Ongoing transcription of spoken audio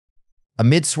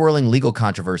Amid swirling legal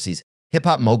controversies,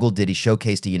 hip-hop mogul Diddy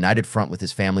showcased a united front with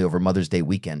his family over Mother's Day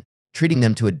weekend, treating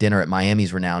them to a dinner at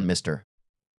Miami's renowned Mr.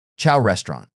 Chow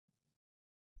restaurant.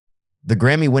 The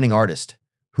Grammy-winning artist,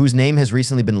 whose name has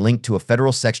recently been linked to a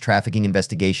federal sex trafficking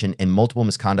investigation and multiple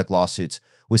misconduct lawsuits,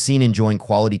 was seen enjoying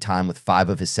quality time with 5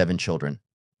 of his 7 children.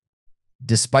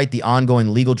 Despite the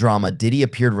ongoing legal drama, Diddy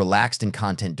appeared relaxed and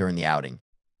content during the outing.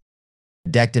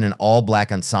 Decked in an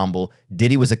all-black ensemble,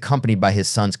 Diddy was accompanied by his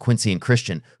sons Quincy and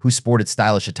Christian, who sported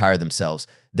stylish attire themselves.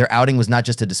 Their outing was not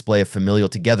just a display of familial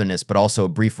togetherness, but also a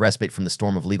brief respite from the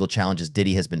storm of legal challenges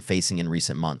Diddy has been facing in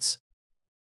recent months.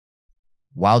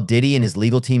 While Diddy and his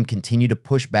legal team continue to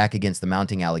push back against the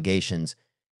mounting allegations,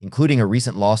 including a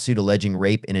recent lawsuit alleging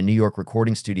rape in a New York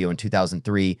recording studio in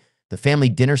 2003, the family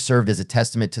dinner served as a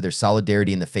testament to their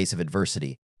solidarity in the face of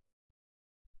adversity.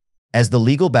 As the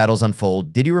legal battles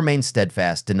unfold, Diddy remains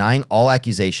steadfast, denying all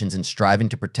accusations and striving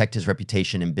to protect his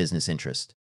reputation and business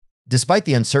interest. Despite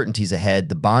the uncertainties ahead,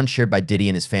 the bond shared by Diddy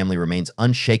and his family remains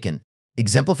unshaken,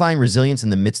 exemplifying resilience in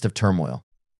the midst of turmoil.